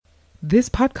This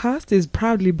podcast is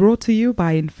proudly brought to you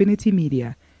by Infinity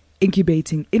Media,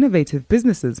 incubating innovative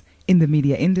businesses in the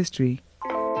media industry.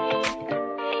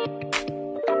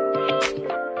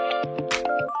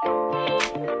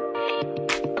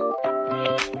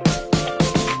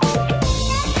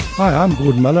 Hi, I'm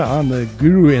Gordon Muller. I'm the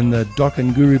guru in the Doc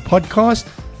and Guru podcast.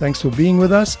 Thanks for being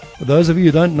with us. For those of you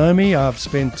who don't know me, I've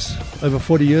spent over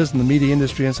 40 years in the media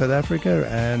industry in South Africa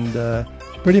and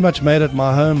pretty much made it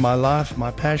my home, my life,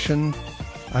 my passion.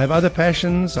 I have other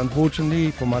passions. Unfortunately,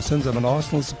 for my sins, I'm an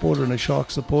Arsenal supporter and a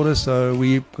Sharks supporter, so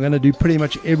we're going to do pretty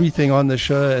much everything on the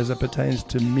show as it pertains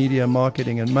to media,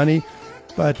 marketing and money,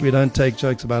 but we don't take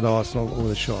jokes about Arsenal or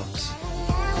the Sharks.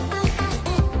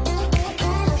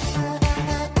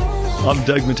 I'm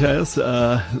Doug Mateus,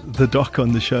 the doc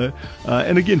on the show.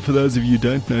 And again, for those of you who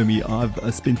don't know me,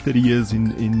 I've spent 30 years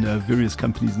in various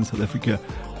companies in South Africa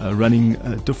running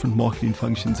different marketing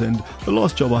functions. And the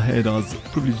last job I had, I was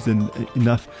privileged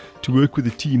enough to work with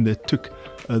a team that took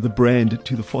the brand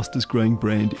to the fastest growing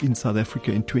brand in South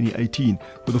Africa in 2018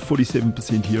 with a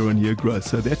 47% year-on-year growth.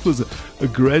 So that was a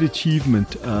great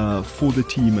achievement for the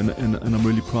team, and I'm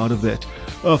really proud of that.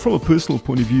 From a personal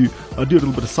point of view, I do a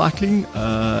little bit of cycling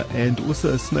and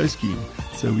also snow skiing,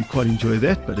 so we quite enjoy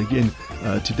that. But again,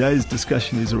 today's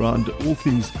discussion is around all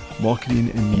things marketing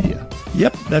and media.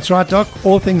 Yep, that's right, Doc.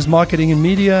 All things marketing and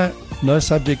media. No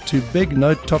subject too big,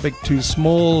 no topic too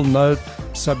small, no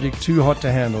subject too hot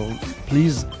to handle.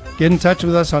 Please get in touch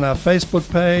with us on our Facebook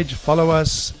page, follow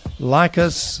us, like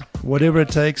us, whatever it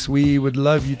takes. We would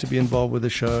love you to be involved with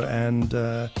the show, and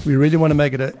we really want to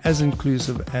make it as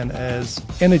inclusive and as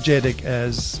energetic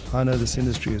as I know this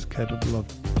industry is capable of.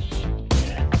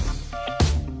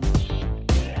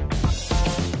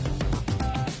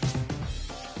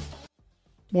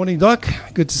 Morning, Doc.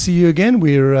 Good to see you again.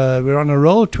 We're on a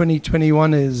roll.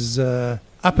 2021 is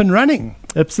up and running.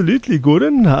 Absolutely,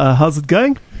 Gordon. How's it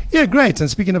going? Yeah, great. And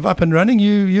speaking of up and running,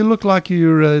 you look like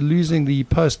you're losing the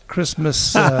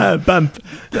post-Christmas bump,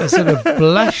 sort of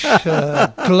blush,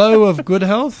 glow of good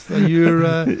health. You're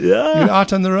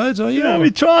out on the roads, are you? Yeah,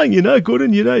 we're trying,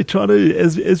 Gordon, trying to,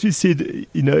 as we said,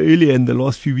 earlier in the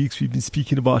last few weeks, we've been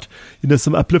speaking about,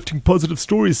 some uplifting positive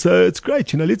stories. So it's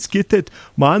great, let's get that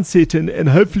mindset and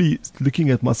hopefully, looking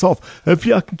at myself,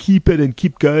 hopefully I can keep it and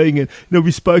keep going. And,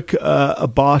 we spoke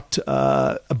about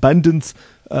abundance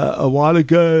a while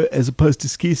ago, as opposed to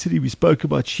scarcity. We spoke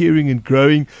about sharing and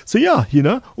growing. So yeah,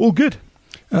 all good.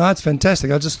 That's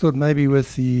fantastic. I just thought maybe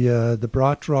with the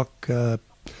Bright Rock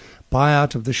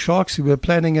buyout of the Sharks, we were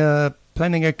planning a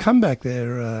comeback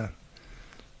there.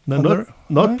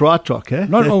 Not Bright Rock, eh?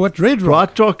 What Red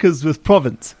Rock? Bright Rock is with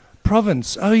Province.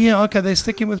 Province. Oh yeah, okay. They're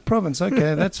sticking with Province.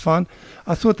 Okay, that's fine.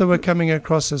 I thought they were coming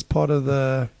across as part of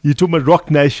the. You're talking about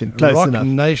Rock Nation. Close Rock enough.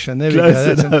 Nation. There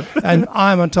Close we go. And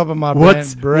I'm on top of my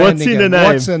branding. What's in a name?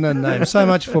 What's in a name? So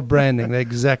much for branding. They're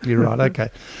exactly right. Okay.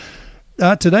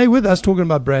 Today, with us talking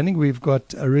about branding, we've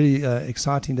got a really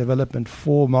exciting development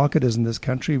for marketers in this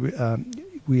country.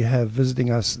 We have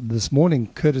visiting us this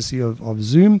morning, courtesy of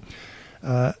Zoom,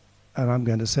 and I'm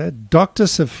going to say it, Dr.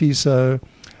 Sifiso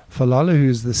Falala, who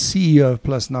is the CEO of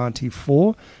Plus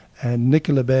 94, and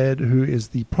Nicola Baird, who is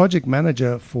the project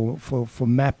manager for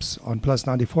maps on Plus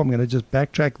 94. I'm going to just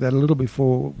backtrack that a little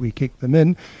before we kick them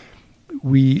in.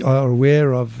 We are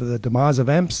aware of the demise of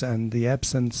AMPS and the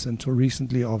absence until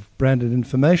recently of branded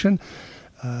information.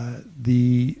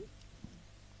 The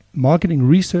Marketing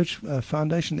Research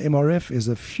Foundation, MRF, is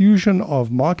a fusion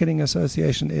of Marketing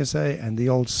Association SA and the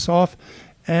old SAF,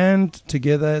 and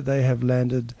together they have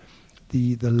landed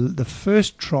the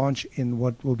first tranche in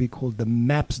what will be called the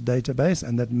MAPS database,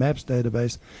 and that MAPS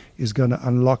database is going to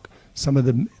unlock some of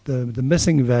the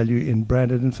missing value in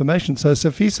branded information. So,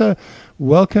 Sifiso,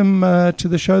 welcome to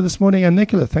the show this morning, and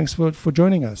Nicola, thanks for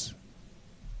joining us.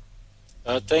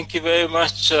 Thank you very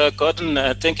much,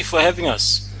 Gordon. Thank you for having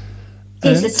us.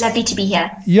 Yes, it's lovely to be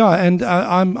here. Yeah, and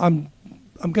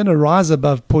I'm going to rise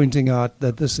above pointing out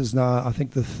that this is now, I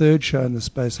think, the third show in the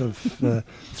space of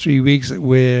 3 weeks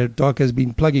where Doc has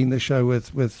been plugging the show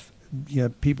with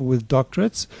people with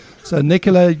doctorates. So,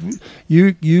 Nicola,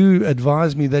 you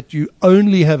advised me that you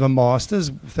only have a master's.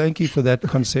 Thank you for that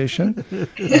concession.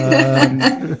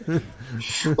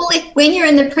 Well, when you're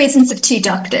in the presence of two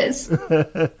doctors.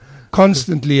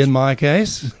 Constantly, in my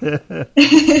case.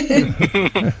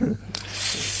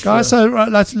 Guys, so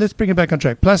let's bring it back on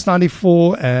track. Plus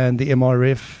 94 and the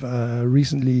MRF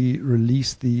recently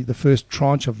released the first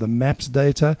tranche of the MAPS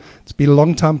data. It's been a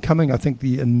long time coming. I think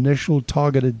the initial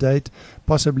targeted date,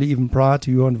 possibly even prior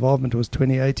to your involvement, was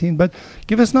 2018. But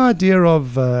give us an idea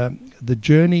of the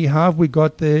journey. How have we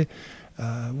got there?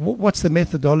 what's the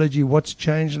methodology? What's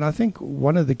changed? And I think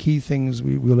one of the key things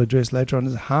we will address later on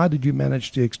is how did you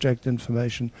manage to extract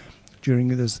information during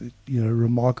this,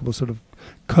 remarkable sort of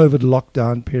COVID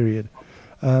lockdown period?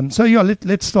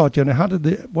 Let's start.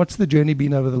 What's the journey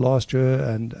been over the last year,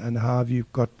 and how have you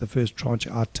got the first tranche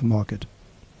out to market?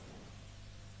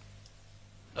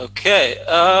 Okay,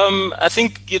 I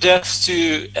think you'd have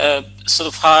to sort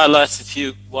of highlight, if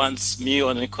you want me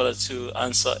or Nicola to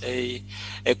answer a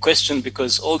question,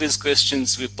 because all these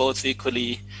questions we're both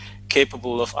equally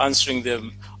capable of answering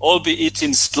them, albeit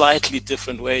in slightly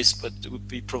different ways, but we'll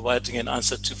be providing an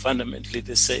answer to fundamentally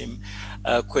the same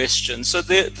question. So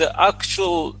the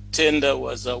actual tender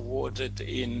was awarded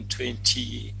in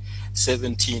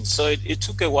 2017. So it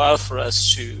took a while for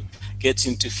us to get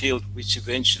into field, which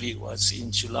eventually was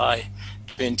in July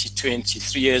 2020,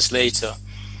 3 years later.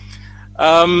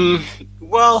 And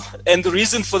the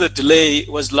reason for the delay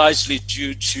was largely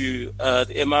due to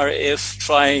the MRF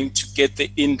trying to get the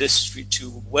industry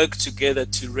to work together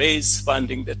to raise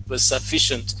funding that was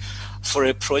sufficient for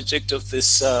a project of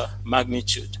this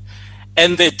magnitude.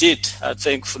 And they did,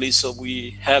 thankfully, so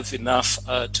we have enough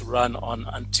to run on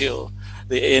until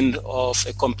the end of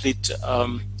a complete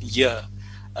year.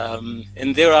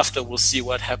 And thereafter, we'll see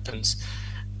what happens.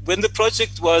 When the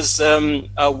project was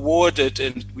awarded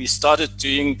and we started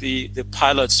doing the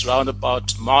pilots around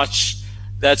about March,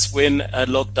 that's when a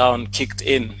lockdown kicked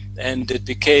in. And it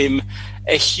became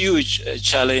a huge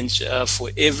challenge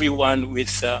for everyone,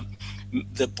 with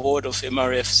the board of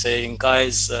MRF saying,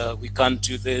 guys, we can't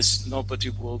do this. Nobody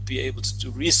will be able to do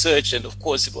research. And of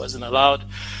course, it wasn't allowed.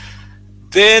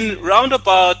 Then round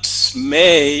about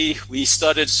May, we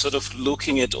started sort of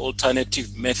looking at alternative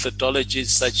methodologies,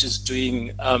 such as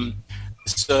doing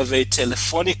survey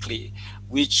telephonically,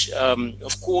 which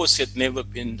of course had never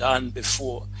been done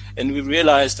before. And we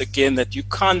realized again that you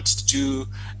can't do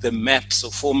the maps,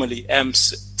 or formerly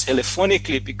AMPs,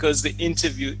 telephonically, because the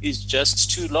interview is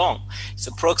just too long. It's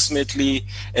approximately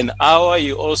an hour.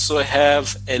 You also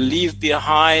have a leave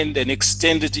behind, an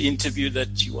extended interview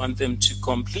that you want them to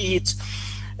complete.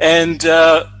 And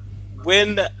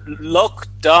when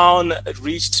lockdown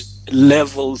reached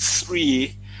level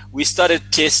 3, we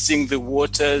started testing the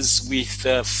waters with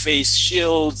face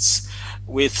shields,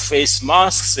 with face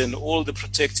masks and all the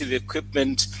protective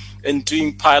equipment, and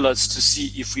doing pilots to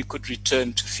see if we could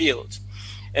return to field.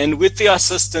 And with the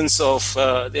assistance of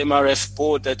the MRF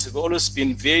board that have always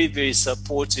been very, very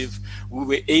supportive, we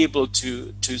were able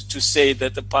to say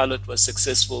that the pilot was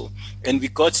successful. And we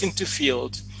got into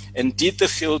field and did the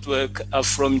field work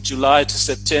from July to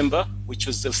September, which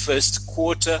was the first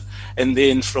quarter, and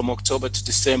then from October to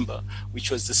December,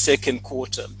 which was the second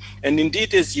quarter. And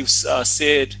indeed, as you've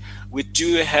said, we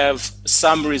do have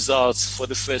some results for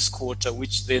the first quarter,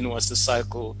 which then was the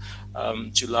cycle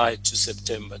July to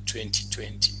September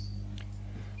 2020.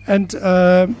 And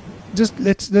just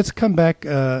let's come back,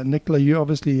 Nicola. You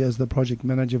obviously, as the project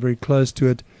manager, very close to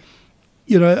it.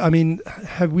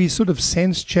 Have we sort of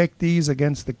sense checked these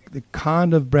against the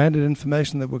kind of branded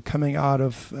information that was coming out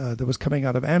of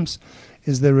AMPS?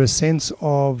 Is there a sense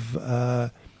of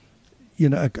a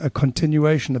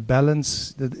continuation, a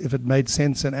balance, that if it made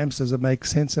sense in AMPS, does it make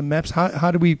sense in MAPS?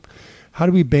 How do we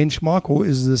benchmark, or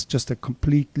is this just a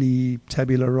completely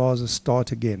tabula rasa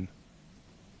start again?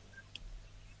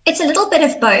 It's a little bit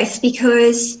of both,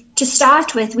 because to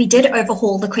start with, we did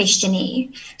overhaul the questionnaire.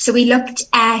 So we looked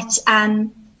at,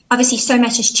 obviously so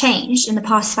much has changed in the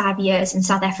past 5 years in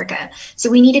South Africa.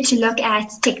 So we needed to look at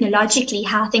technologically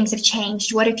how things have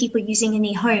changed. What are people using in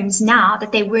their homes now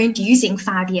that they weren't using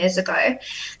 5 years ago?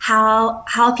 How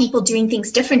are people doing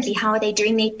things differently? How are they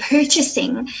doing their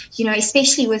purchasing?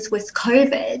 Especially with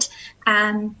COVID,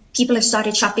 people have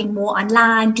started shopping more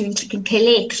online, doing click and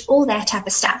collect, all that type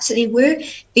of stuff. So there were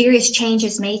various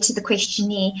changes made to the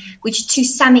questionnaire, which to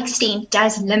some extent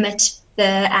does limit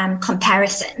the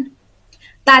comparison.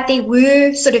 But there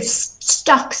were sort of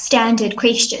stock standard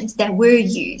questions that were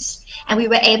used, and we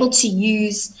were able to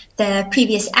use the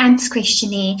previous AMPS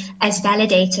questionnaire as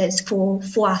validators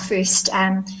for our first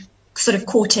sort of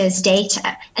quarters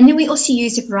data. And then we also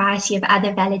used a variety of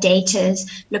other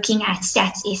validators, looking at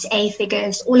Stats SA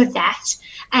figures, all of that.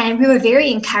 And we were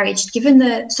very encouraged, given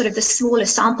the sort of the smaller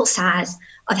sample size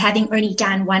of having only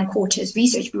done one quarter's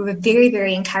research. We were very,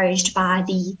 very encouraged by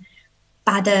the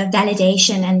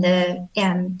validation and the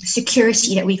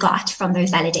security that we got from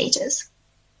those validators.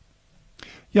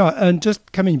 Yeah, and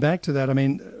just coming back to that,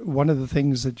 one of the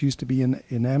things that used to be in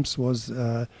AMPS was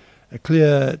a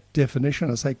clear definition.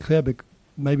 I say clear, but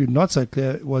maybe not so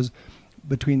clear, was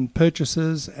between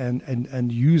purchasers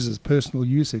and users, personal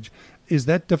usage. Is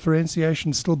that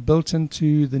differentiation still built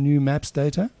into the new MAPS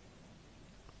data?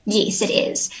 Yes, it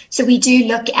is. So we do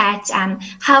look at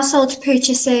household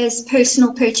purchases,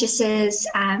 personal purchases,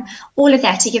 all of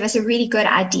that to give us a really good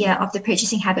idea of the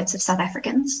purchasing habits of South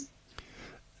Africans.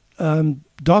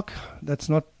 Doc, that's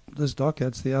not this Doc,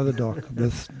 that's the other Doc,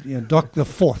 Doc the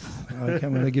Fourth. Okay,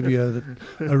 I'm going to give you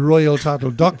a royal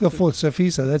title, Doc the Fourth.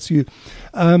 Safisa, that's you.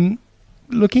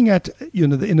 Looking at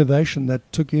the innovation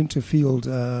that took you into field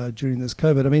during this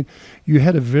COVID, I mean, you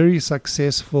had a very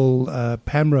successful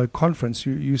PAMRO conference.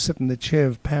 You sit in the chair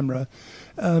of PAMRO.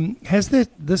 Has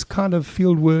this kind of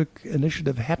fieldwork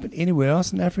initiative happened anywhere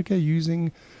else in Africa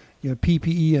using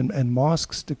PPE and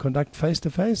masks to conduct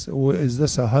face-to-face, or is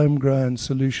this a homegrown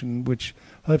solution which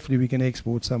hopefully we can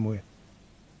export somewhere?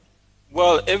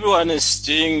 Well, everyone is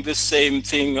doing the same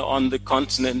thing on the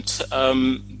continent.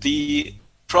 The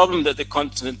problem that the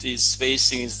continent is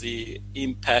facing is the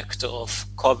impact of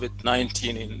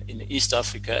COVID-19 in East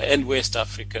Africa and West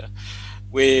Africa,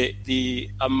 where the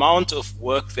amount of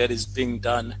work that is being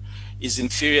done is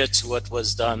inferior to what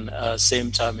was done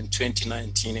same time in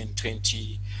 2019 and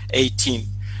 2018.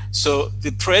 So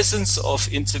the presence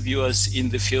of interviewers in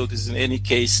the field is in any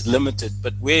case limited,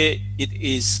 but where it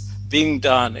is being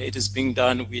done, it is being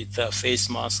done with face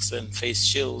masks and face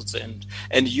shields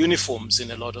and uniforms in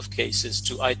a lot of cases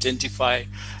to identify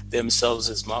themselves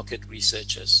as market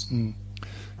researchers.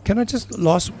 Can I just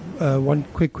last one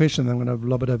quick question, I'm going to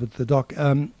lob it over to the Doc,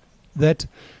 that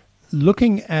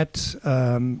looking at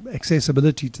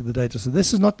accessibility to the data, so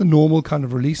this is not the normal kind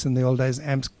of release. In the old days,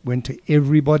 AMPS went to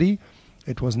everybody.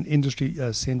 It was an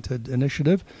industry-centered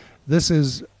initiative. This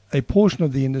is a portion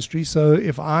of the industry. So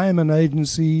if I am an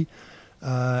agency,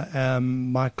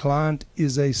 my client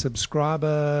is a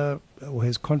subscriber or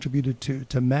has contributed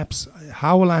to MAPS,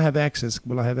 how will I have access?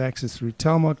 Will I have access through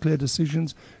Telmar Clear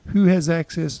Decisions? Who has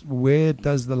access? Where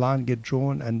does the line get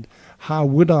drawn? And how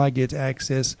would I get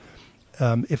access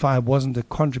if I wasn't a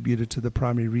contributor to the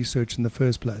primary research in the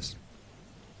first place?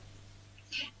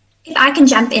 If I can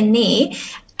jump in there,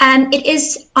 it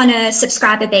is on a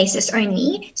subscriber basis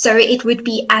only. So it would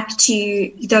be up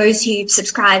to those who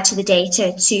subscribe to the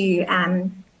data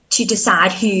to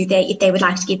decide if they would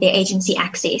like to give their agency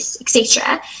access,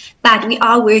 etc. But we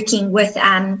are working with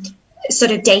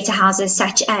sort of data houses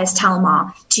such as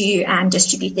Telmar to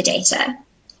distribute the data.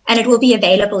 And it will be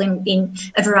available in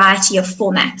a variety of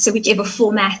formats. So whichever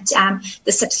format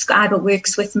the subscriber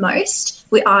works with most,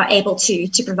 we are able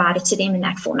to provide it to them in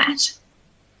that format.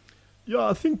 Yeah,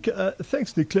 I think,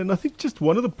 thanks, Nicola. And I think just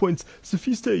one of the points,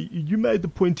 Safisa, you made the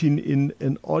point in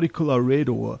an article I read,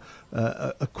 or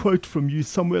a quote from you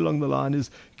somewhere along the line, is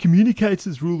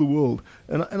communicators rule the world.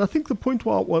 And I think the point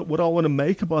what I want to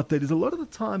make about that is a lot of the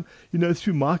time,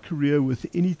 through my career with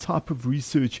any type of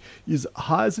research, is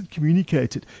how is it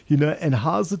communicated, and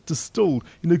how is it distilled?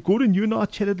 Gordon, you and I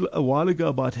chatted a while ago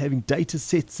about having data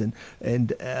sets and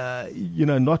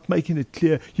not making it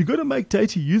clear. You've got to make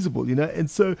data usable, and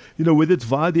so, whether it's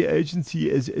via the agency,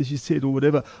 as you said, or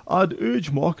whatever, I'd urge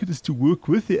marketers to work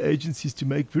with the agencies to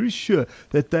make very sure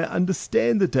that they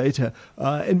understand the data.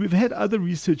 And we've had other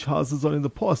research houses on in the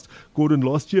past, Gordon,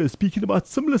 last year, speaking about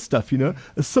similar stuff,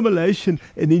 assimilation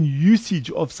and then usage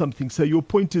of something. So your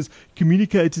point is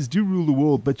communicators do rule the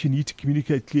world, but you need to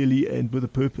communicate clearly and with a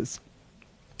purpose.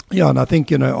 Yeah, and I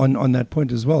think, on that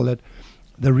point as well, that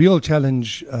the real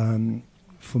challenge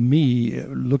for me,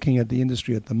 looking at the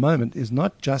industry at the moment, is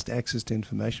not just access to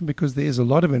information, because there's a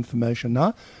lot of information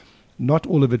now, not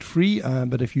all of it free,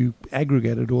 but if you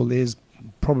aggregate it all, there's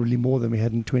probably more than we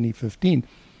had in 2015.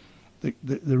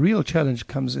 The real challenge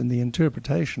comes in the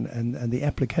interpretation and the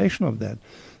application of that.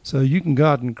 So you can go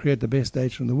out and create the best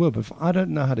data in the world, but if I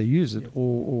don't know how to use it,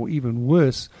 or even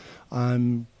worse,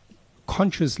 I'm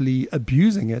consciously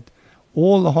abusing it,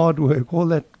 all the hard work, all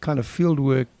that kind of field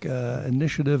work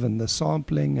initiative and the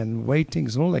sampling and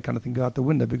weightings and all that kind of thing go out the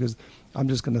window, because I'm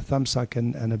just going to thumbsuck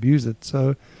and abuse it.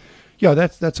 So yeah,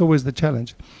 that's always the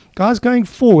challenge. Guys, going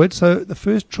forward, so the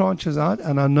first tranche is out,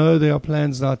 and I know there are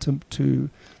plans now to continue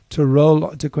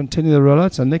the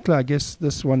rollout. So Nicola, I guess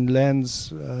this one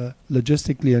lands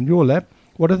logistically in your lap.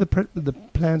 What are the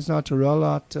plans now to roll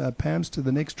out PAMS to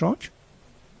the next tranche?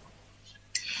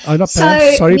 Oh, not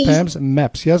PAMS. Sorry, PAMS.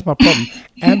 MAPS. Here's my problem.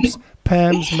 AMPS,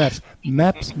 PAMS, MAPS.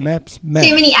 MAPS.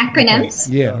 Too many acronyms.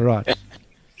 Yeah, right.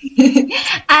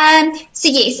 So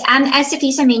yes, as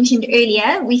Safisa mentioned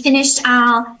earlier, we finished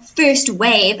our first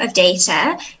wave of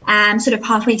data sort of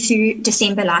halfway through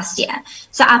December last year.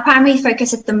 So our primary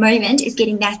focus at the moment is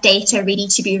getting that data ready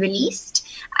to be released.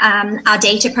 Our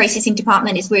data processing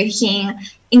department is working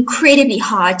incredibly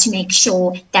hard to make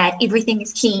sure that everything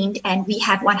is cleaned and we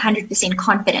have 100%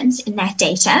 confidence in that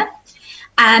data.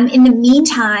 In the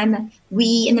meantime,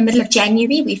 in the middle of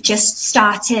January, we've just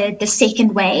started the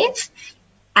second wave.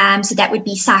 So that would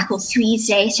be cycle 3's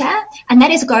data, and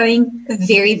that is going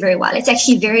very, very well. It's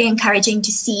actually very encouraging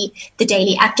to see the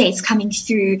daily updates coming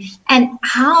through and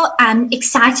how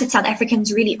excited South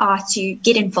Africans really are to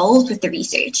get involved with the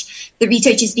research. The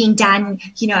research is being done,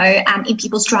 in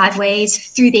people's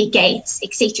driveways, through their gates,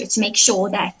 etc., to make sure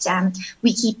that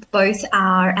we keep both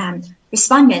our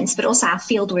respondents but also our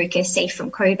field workers safe from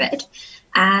COVID.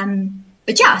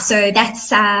 But yeah, so that's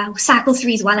cycle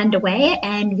 3 is well underway,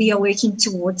 and we are working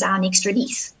towards our next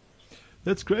release.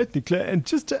 That's great, Nicola. And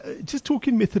just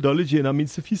talking methodology, and I mean,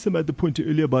 Safisa made the point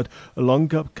earlier about a long,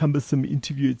 cumbersome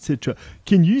interview, etc.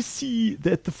 Can you see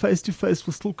that the face-to-face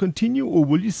will still continue, or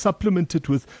will you supplement it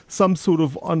with some sort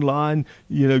of online,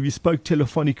 we spoke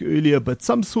telephonic earlier, but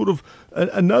some sort of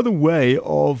another way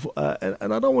of,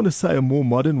 and I don't want to say a more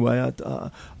modern way,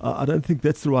 I don't think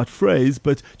that's the right phrase,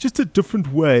 but just a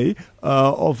different way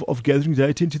of gathering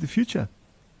data into the future?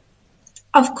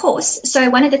 Of course. So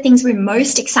one of the things we're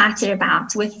most excited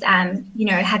about with,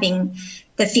 having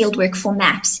the fieldwork for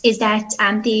maps is that there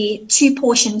are two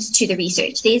portions to the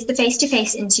research. There's the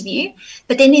face-to-face interview,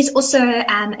 but then there's also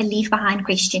a leave-behind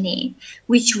questionnaire,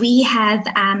 which we have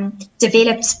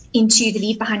developed into the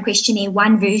leave-behind questionnaire,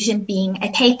 one version being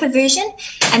a paper version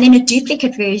and then a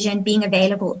duplicate version being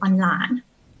available online.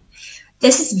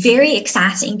 This is very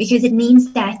exciting because it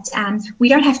means that we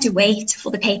don't have to wait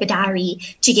for the paper diary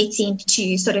to get sent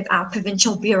to sort of our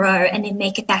provincial bureau and then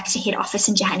make it back to head office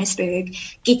in Johannesburg,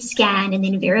 get scanned and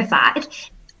then verified.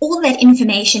 All that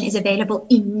information is available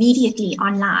immediately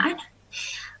online.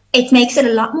 It makes it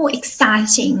a lot more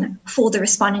exciting for the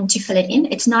respondent to fill it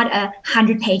in. It's not a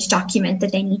 100-page document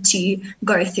that they need to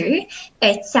go through.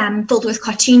 It's filled with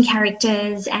cartoon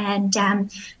characters, and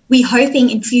we're hoping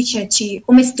in future to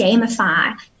almost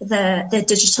gamify the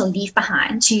digital leave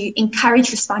behind, to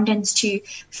encourage respondents to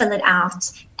fill it out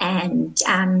and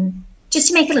just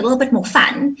to make it a little bit more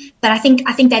fun. But I think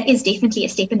that is definitely a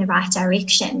step in the right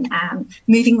direction,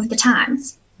 moving with the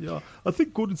times. Yeah, I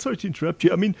think, Gordon, sorry to interrupt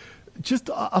you. I mean,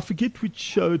 I forget which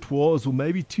show it was, or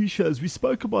maybe two shows. We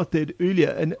spoke about that earlier,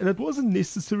 and it wasn't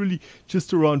necessarily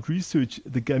just around research,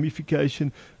 the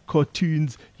gamification,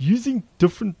 cartoons, using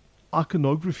different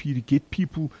iconography to get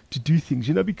people to do things,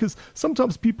 because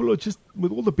sometimes people are just,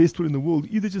 with all the best will in the world,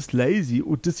 either just lazy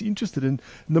or disinterested, and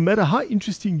no matter how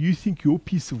interesting you think your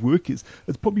piece of work is,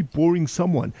 it's probably boring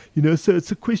someone, so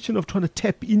it's a question of trying to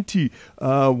tap into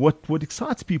what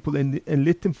excites people and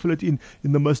let them fill it in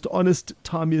the most honest,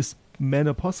 timeous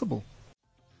manner possible.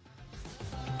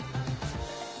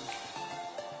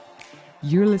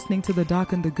 You're listening to The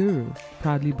Doc and the Guru,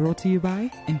 proudly brought to you by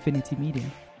Infinity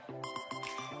Media.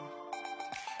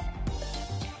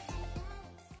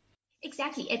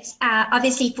 Exactly. It's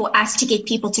obviously for us to get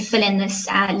people to fill in this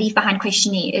leave behind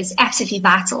questionnaire is absolutely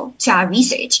vital to our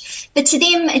research. But to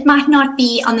them, it might not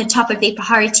be on the top of their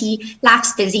priority.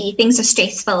 Life's busy, things are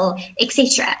stressful,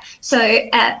 etc. So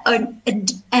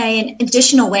an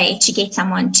additional way to get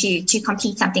someone to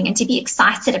complete something and to be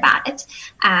excited about it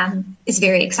is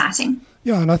very exciting.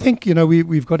 Yeah, and I think,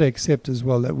 we've got to accept as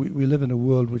well that we live in a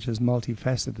world which is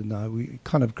multifaceted now. We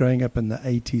kind of growing up in the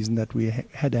 80s and that we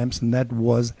had AMPS, and that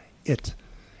was it.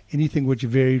 Anything which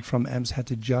varied from AMPS had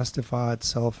to justify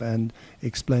itself and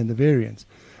explain the variance.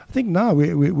 I think now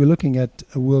we're looking at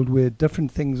a world where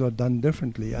different things are done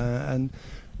differently, and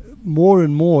more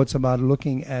and more it's about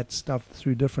looking at stuff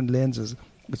through different lenses.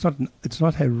 It's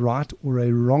not a right or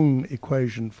a wrong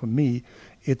equation for me.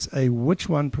 It's a which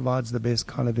one provides the best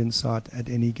kind of insight at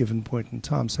any given point in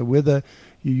time. So whether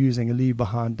you're using a leave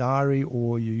behind diary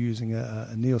or you're using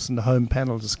a Nielsen home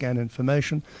panel to scan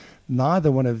information,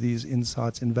 neither one of these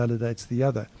insights invalidates the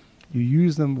other. You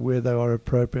use them where they are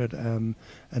appropriate, and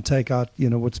take out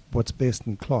what's best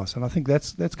in class. And I think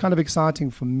that's kind of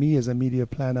exciting for me as a media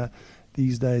planner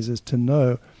these days, is to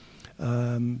know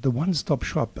the one-stop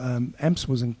shop. AMPS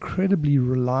was incredibly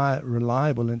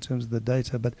reliable in terms of the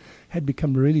data, but had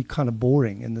become really kind of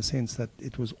boring in the sense that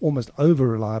it was almost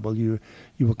over-reliable. You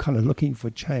were kind of looking for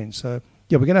change. So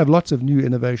yeah, we're going to have lots of new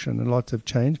innovation and lots of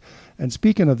change. And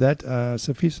speaking of that,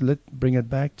 Safisa, let's bring it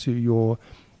back to your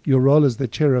role as the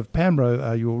chair of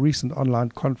PAMRO, your recent online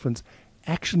conference,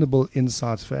 actionable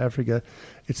insights for Africa.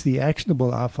 It's the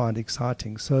actionable I find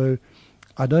exciting. So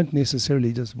I don't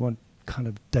necessarily just want kind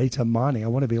of data mining. I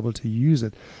want to be able to use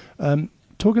it.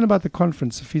 Talking about the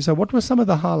conference, Fisa, what were some of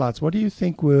the highlights? What do you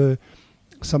think were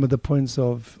some of the points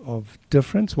of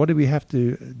difference? What do we have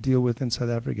to deal with in South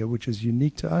Africa, which is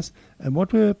unique to us? And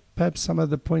what were perhaps some of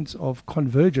the points of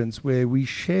convergence where we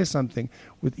share something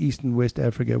with East and West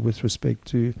Africa with respect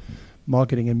to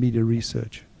marketing and media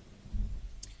research?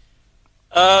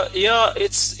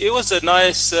 It was a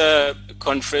nice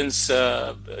conference,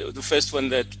 the first one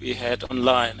that we had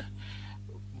online.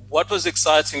 What was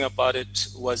exciting about it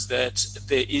was that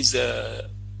there is a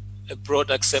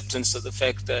broad acceptance of the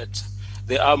fact that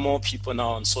there are more people now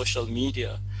on social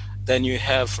media than you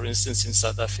have, for instance, in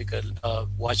South Africa,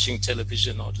 watching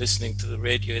television or listening to the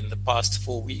radio in the past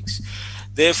 4 weeks.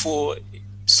 Therefore,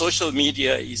 social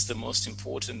media is the most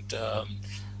important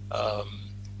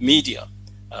media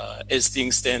as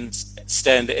things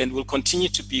stand and will continue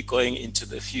to be going into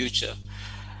the future.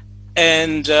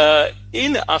 And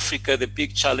in Africa, the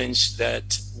big challenge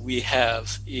that we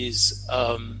have is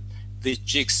the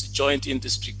JICS, Joint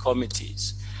Industry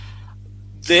Committees.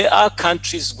 There are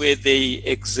countries where they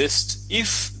exist.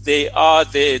 If they are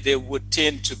there, they would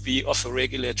tend to be of a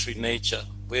regulatory nature,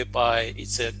 whereby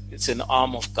it's an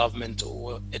arm of government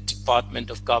or a department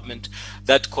of government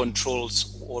that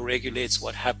controls or regulates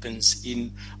what happens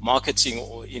in marketing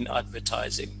or in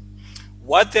advertising.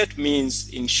 What that means,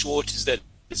 in short, is that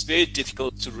it's very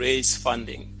difficult to raise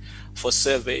funding for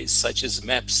surveys such as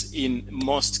maps in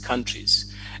most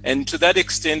countries. And to that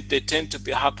extent, they tend to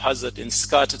be haphazard and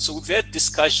scattered. So we've had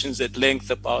discussions at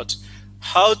length about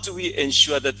how do we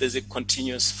ensure that there's a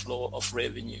continuous flow of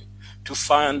revenue to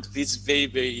fund these very,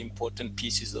 very important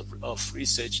pieces of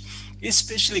research,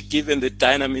 especially given the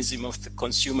dynamism of the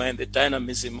consumer and the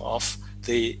dynamism of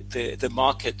the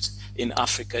market in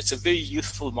Africa. It's a very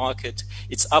youthful market.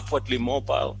 It's upwardly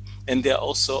mobile, and they're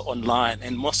also online.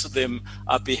 And most of them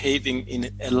are behaving in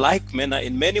a like manner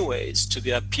in many ways to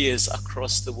their peers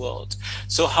across the world.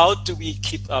 So how do we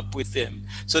keep up with them?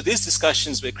 So these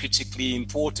discussions were critically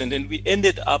important, and we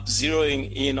ended up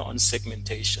zeroing in on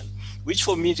segmentation, which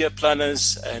for media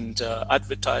planners and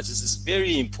advertisers is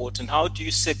very important. How do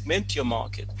you segment your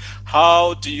market?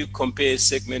 How do you compare a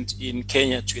segment in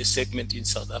Kenya to a segment in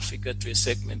South Africa to a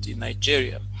segment in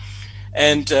Nigeria?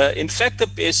 And in fact, the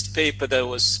best paper that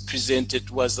was presented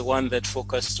was the one that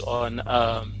focused on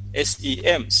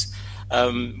SEMs,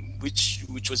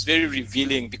 which was very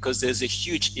revealing because there's a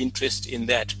huge interest in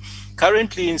that.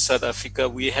 Currently in South Africa,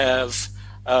 we have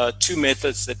two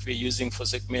methods that we're using for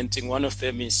segmenting. One of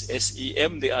them is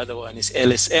SEM, the other one is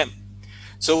LSM.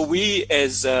 So we,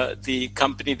 as the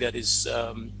company that is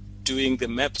doing the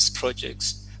MAPS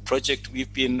project,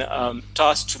 we've been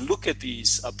tasked to look at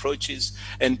these approaches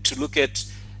and to look at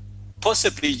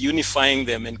possibly unifying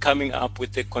them and coming up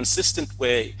with a consistent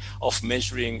way of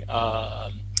measuring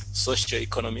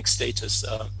socioeconomic status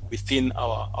within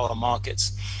our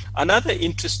markets. Another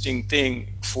interesting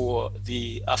thing for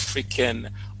the African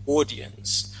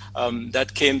audience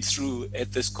that came through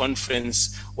at this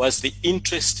conference was the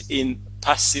interest in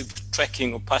passive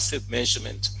tracking or passive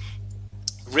measurement.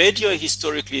 Radio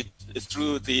historically,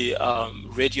 through the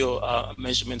radio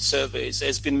measurement surveys,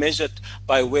 has been measured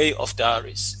by way of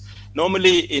diaries,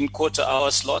 normally in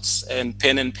quarter-hour slots and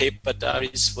pen and paper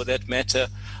diaries for that matter.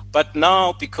 But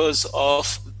now, because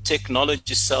of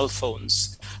technology, cell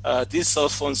phones, these cell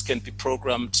phones can be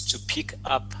programmed to pick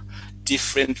up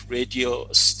different radio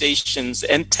stations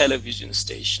and television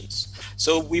stations.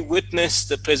 So we witnessed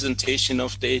the presentation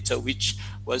of data which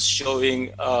was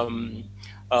showing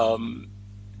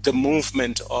the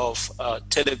movement of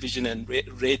television and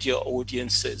radio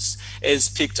audiences as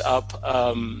picked up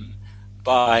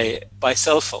by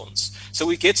cell phones. So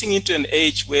we're getting into an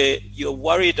age where you're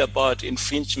worried about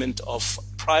infringement of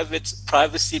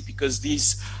privacy because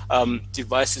these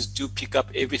devices do pick up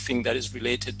everything that is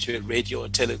related to a radio or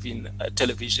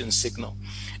television signal.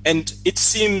 And it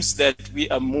seems that we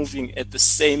are moving at the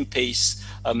same pace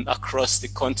across the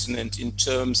continent in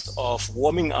terms of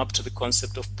warming up to the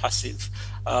concept of passive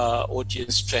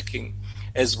audience tracking,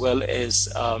 as well as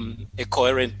a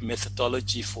coherent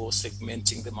methodology for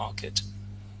segmenting the market.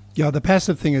 Yeah, the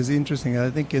passive thing is interesting. I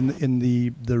think in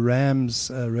the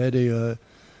RAMS radio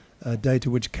data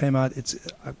which came out, it's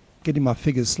getting my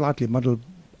figures slightly muddled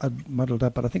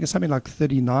up, but I think it's something like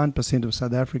 39% of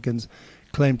South Africans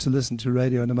claim to listen to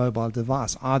radio on a mobile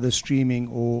device, either streaming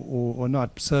or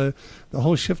not. So the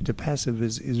whole shift to passive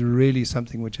is really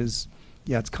something which is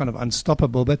it's kind of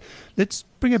unstoppable. But let's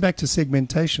bring it back to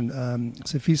segmentation.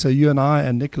 Sifiso, you and I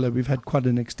and Nicola, we've had quite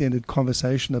an extended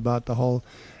conversation about the whole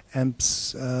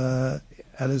AMPS,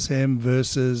 LSM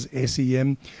versus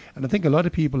SEM. And I think a lot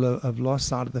of people have lost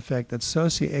sight of the fact that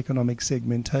socioeconomic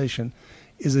segmentation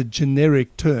is a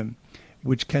generic term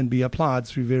which can be applied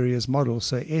through various models.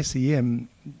 So SEM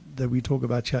that we talk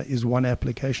about here is one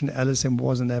application, LSM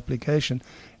was an application,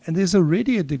 and there's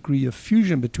already a degree of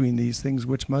fusion between these things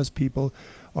which most people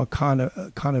are kind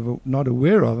of not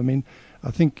aware of. I mean, I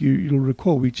think you'll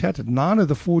recall we chatted 9 of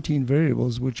the 14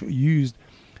 variables which are used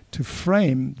to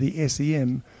frame the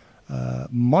SEM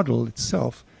model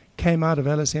itself came out of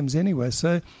LSMs anyway.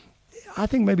 So I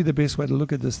think maybe the best way to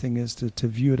look at this thing is to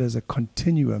view it as a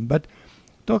continuum. But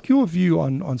Doc, your view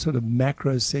on sort of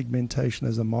macro segmentation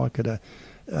as a marketer,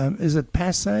 is it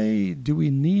passé? Do we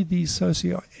need these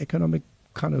socioeconomic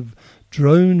kind of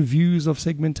drone views of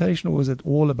segmentation, or is it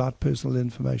all about personal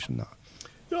information now?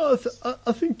 Yeah,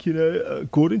 I think,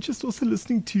 Gordon, just also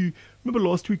listening to, remember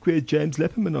last week we had James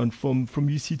Lapperman on from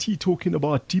UCT talking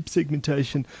about deep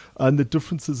segmentation and the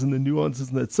differences and the nuances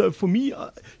and that. So for me,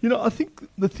 I think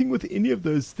the thing with any of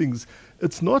those things,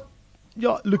 it's not,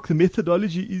 look, the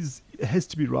methodology has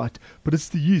to be right, but it's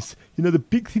the use. The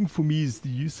big thing for me is the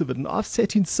use of it. And I've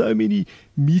sat in so many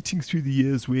meetings through the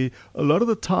years where a lot of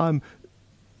the time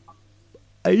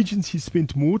agencies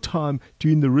spent more time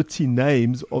doing the ritzy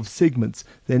names of segments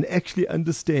than actually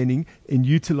understanding and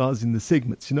utilizing the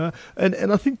segments,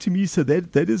 and I think to me, so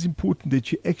that is important,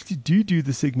 that you actually do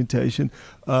the segmentation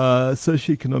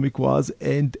socioeconomic wise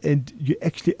and you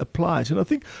actually apply it. And I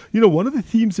think, one of the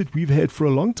themes that we've had for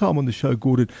a long time on the show,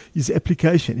 Gordon, is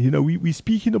application. We're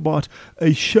speaking about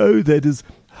a show that is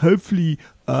hopefully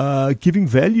giving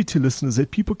value to listeners,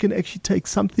 that people can actually take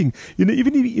something,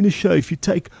 even in a show, if you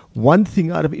take one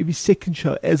thing out of every second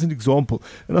show as an example.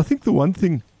 And I think the one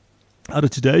thing out of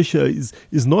today's show is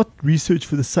not research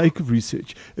for the sake of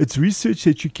research. It's research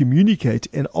that you communicate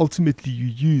and ultimately you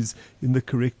use in the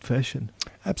correct fashion.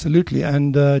 Absolutely.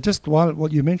 And just while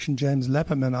you mentioned James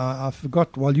Lapperman, I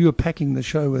forgot, while you were packing the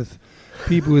show with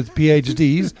people with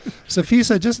PhDs,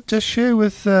 Sifiso, just share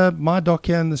with my doc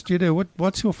here in the studio,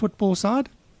 what's your football side?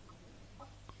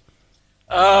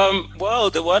 Well,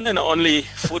 the one and only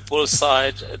football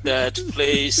side that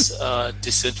plays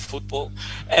decent football.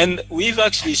 And we've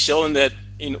actually shown that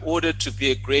in order to be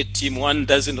a great team, one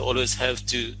doesn't always have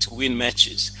to win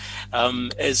matches,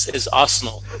 as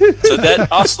Arsenal. So that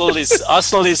Arsenal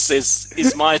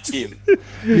is my team.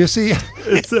 You see,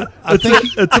 it's a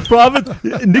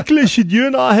private. Nicholas, should you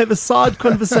and I have a side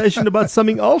conversation about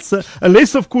something else?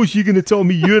 Unless, of course, you're going to tell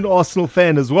me you're an Arsenal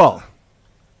fan as well.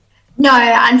 No,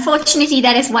 unfortunately,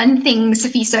 that is one thing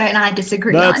Sifiso and I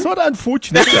disagree on. No, it's not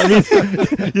unfortunate. I mean,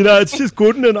 it's just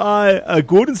Gordon and I.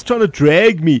 Gordon's trying to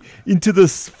drag me into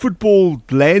this football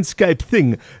landscape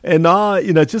thing, and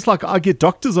just like I get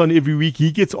doctors on every week,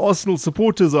 he gets Arsenal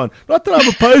supporters on. Not that I'm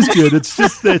opposed to it. It's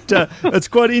just that it's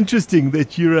quite interesting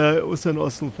that you're also an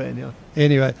Arsenal fan. Yeah.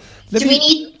 Anyway, do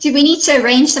we need to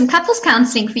arrange some couples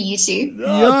counselling for you two?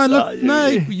 No,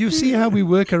 you see how we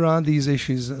work around these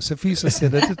issues. Sifiso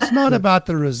said it. It's not about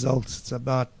the results. It's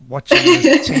about watching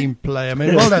the team play. I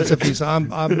mean, well done,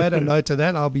 Sifiso. I've made a note of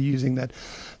that. I'll be using that.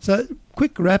 So,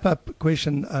 quick wrap-up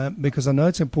question, because I know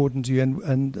it's important to you.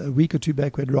 And a week or two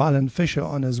back, we had Ryland Fisher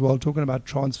on as well, talking about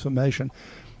transformation.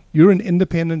 You're an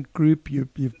independent group. You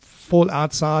fall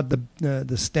outside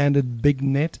the standard big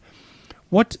net.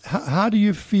 How do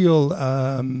you feel,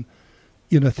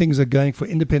 things are going for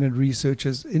independent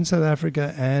researchers in South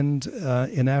Africa and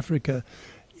in Africa?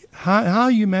 How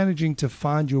are you managing to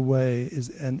find your way,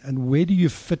 and where do you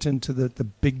fit into the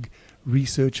big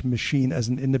research machine as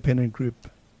an independent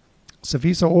group?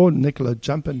 Sifiso or Nicola,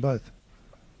 jump in both.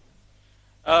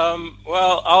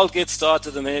 Well, I'll get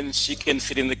started and then she can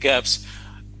fill in the gaps.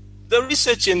 The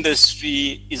research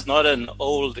industry is not an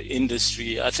old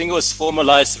industry. I think it was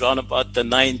formalized around about the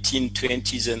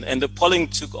 1920s, and the polling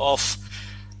took off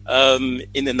in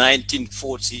the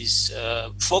 1940s.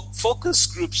 Focus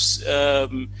groups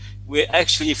were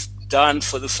actually done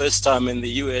for the first time in the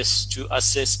US to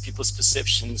assess people's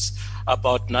perceptions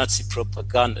about Nazi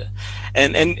propaganda.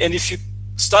 And if you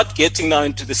start getting now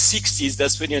into the 60s,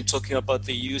 that's when you're talking about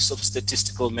the use of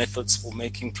statistical methods for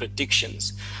making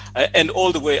predictions. And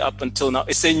all the way up until now,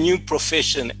 it's a new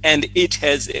profession, and it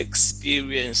has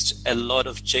experienced a lot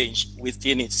of change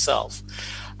within itself.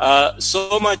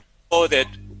 So much so that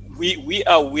we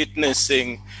are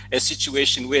witnessing a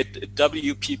situation where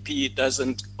WPP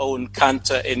doesn't own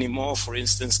Kantar anymore. For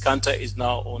instance, Kantar is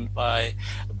now owned by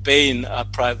Bain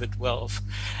Private Wealth.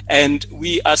 And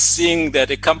we are seeing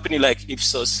that a company like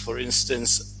Ipsos, for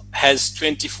instance, has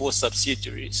 24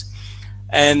 subsidiaries.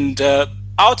 And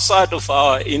outside of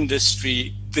our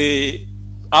industry, the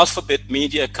Alphabet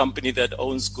Media company that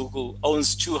owns Google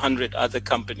owns 200 other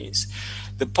companies.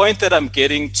 The point that I'm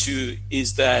getting to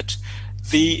is that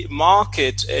the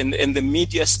market and the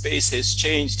media space has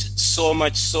changed so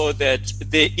much so that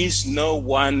there is no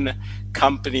one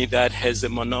company that has a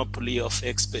monopoly of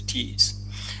expertise.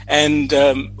 And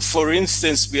for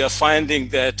instance, we are finding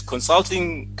that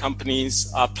consulting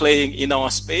companies are playing in our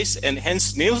space, and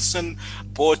hence Nielsen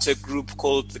bought a group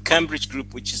called the Cambridge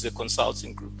Group, which is a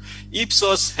consulting group.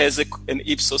 Ipsos has an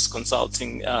Ipsos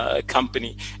consulting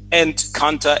company, and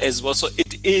Kantar as well. So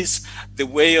it is the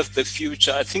way of the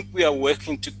future. I think we are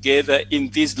working together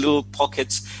in these little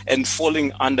pockets and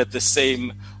falling under the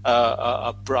same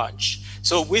branch.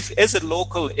 So as a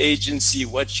local agency,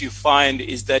 what you find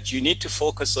is that you need to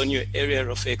focus on your area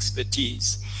of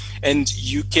expertise, and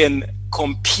you can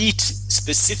compete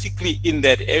specifically in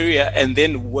that area and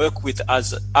then work with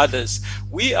others.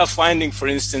 We are finding, for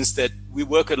instance, that we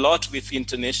work a lot with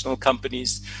international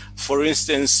companies. For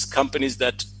instance, companies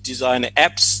that design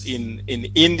apps in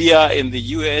India, in the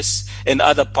US, and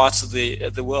other parts of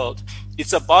the world.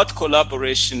 It's about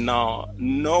collaboration now.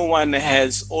 No one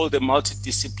has all the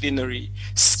multidisciplinary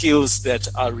skills that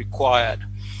are required.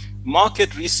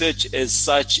 Market research as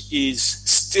such is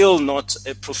still not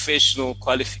a professional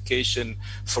qualification,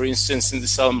 for instance, in the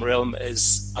same realm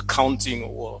as accounting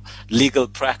or legal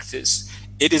practice.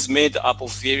 It is made up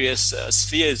of various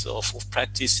spheres of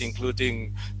practice,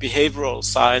 including behavioral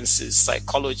sciences,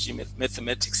 psychology,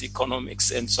 mathematics,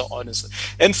 economics, and so on.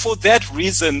 And for that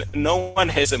reason, no one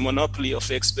has a monopoly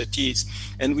of expertise.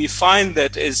 And we find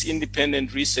that as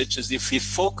independent researchers, if we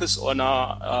focus on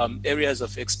our areas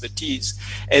of expertise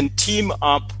and team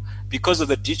up because of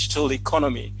the digital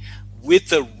economy with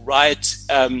the right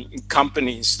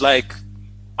companies like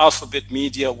Alphabet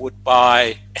Media would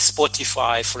buy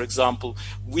Spotify, for example.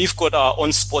 We've got our own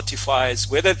Spotifys,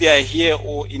 whether they are here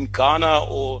or in Ghana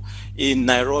or in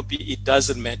Nairobi, it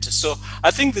doesn't matter. So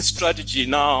I think the strategy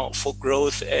now for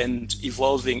growth and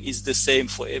evolving is the same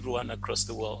for everyone across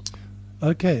the world.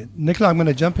 Okay, Nicola, I'm going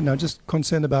to jump in now. Just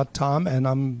concerned about time, and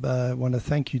I want to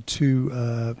thank you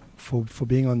too for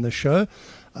being on the show.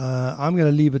 I'm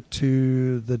going to leave it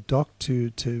to the doc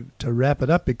to wrap it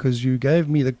up, because you gave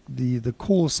me the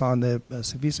call sign there,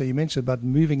 Sifiso. You mentioned about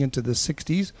moving into the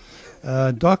 60s.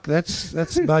 Doc,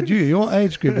 that's about you, your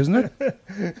age group, isn't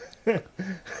it?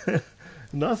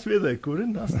 Nice weather,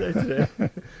 Gordon. Nice day today.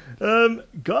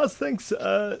 Guys, thanks,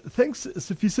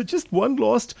 Sifiso. Just one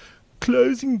last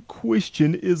closing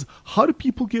question is, how do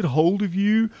people get hold of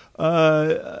you,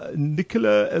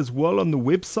 Nicola, as well on the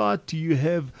website? Do you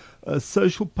have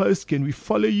social posts? Can we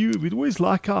follow you? We'd always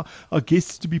like our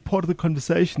guests to be part of the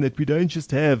conversation, that we don't just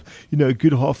have, a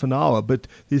good half an hour, but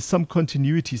there's some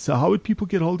continuity. So how would people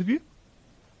get hold of you?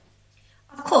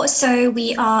 Of course. So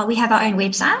we have our own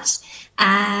website,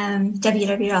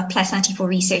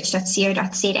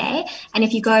 www.plus94research.co.za. And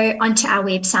if you go onto our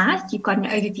website, you've got an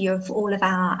overview of all of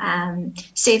our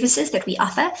services that we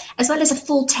offer, as well as a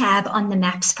full tab on the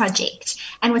MAPS project.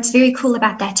 And what's very cool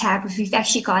about that tab is we've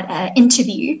actually got an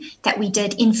interview that we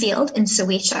did in field in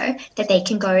Soweto that they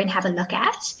can go and have a look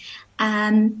at.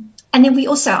 And then we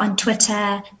also on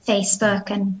Twitter,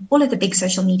 Facebook, and all of the big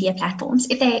social media platforms.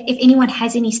 If anyone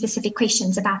has any specific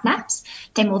questions about MAPS,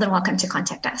 they're more than welcome to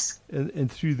contact us. And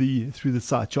through the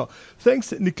site. Sure.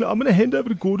 Thanks, Nicola. I'm going to hand over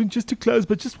to Gordon just to close,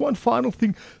 but just one final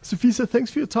thing. Sifiso, thanks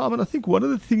for your time. And I think one of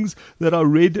the things that I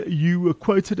read you were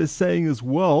quoted as saying as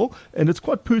well, and it's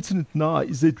quite pertinent now,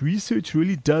 is that research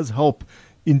really does help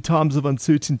in times of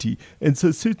uncertainty. And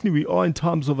so certainly we are in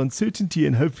times of uncertainty,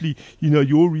 and hopefully,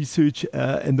 your research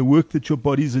and the work that your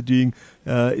bodies are doing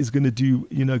is going to do,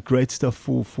 great stuff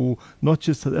for not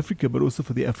just South Africa, but also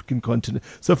for the African continent.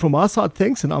 So from our side,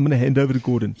 thanks, and I'm going to hand over to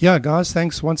Gordon. Yeah, guys,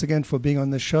 thanks once again for being on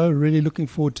the show. Really looking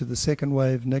forward to the second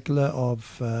wave, Nicola,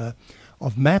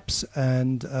 of MAPS,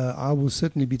 and I will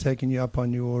certainly be taking you up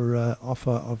on your offer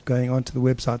of going onto the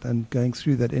website and going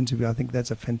through that interview. I think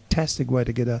that's a fantastic way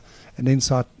to get an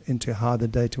insight into how the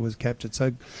data was captured.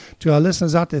 So to our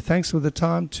listeners out there, thanks for the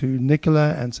time. To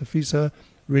Nicola and Sifiso,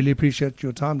 really appreciate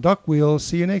your time. Doc, we'll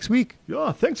see you next week.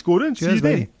 Yeah, thanks, Gordon. Cheers, see you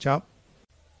then. Ciao.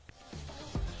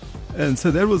 And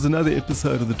so that was another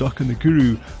episode of The Doc and the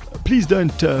Guru. Please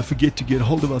don't forget to get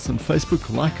hold of us on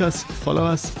Facebook, like us, follow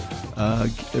us,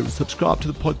 subscribe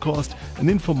to the podcast. And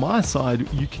then from my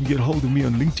side, you can get hold of me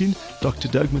on LinkedIn, Dr.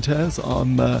 Doug Mataz.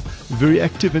 I'm very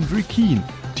active and very keen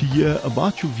to hear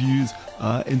about your views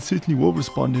and certainly will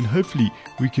respond, and hopefully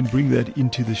we can bring that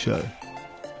into the show.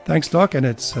 Thanks, Doc, and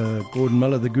it's Gordon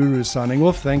Miller, the Guru, signing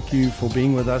off. Thank you for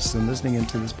being with us and listening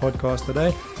into this podcast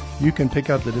today. You can pick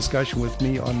up the discussion with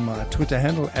me on my Twitter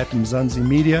handle,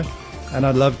 @MzansiMedia, and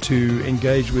I'd love to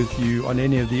engage with you on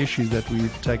any of the issues that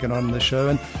we've taken on in the show,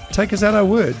 and take us at our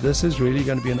word. This is really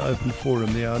going to be an open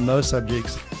forum. There are no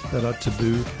subjects that are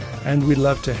taboo, and we'd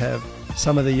love to have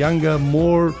some of the younger,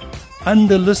 more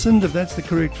under-listened, if that's the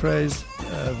correct phrase,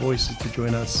 voices to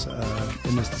join us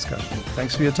in this discussion.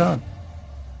 Thanks for your time.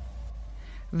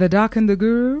 The Doc and the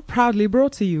Guru, proudly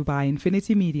brought to you by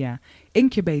Infinity Media,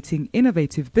 incubating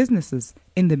innovative businesses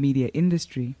in the media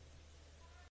industry.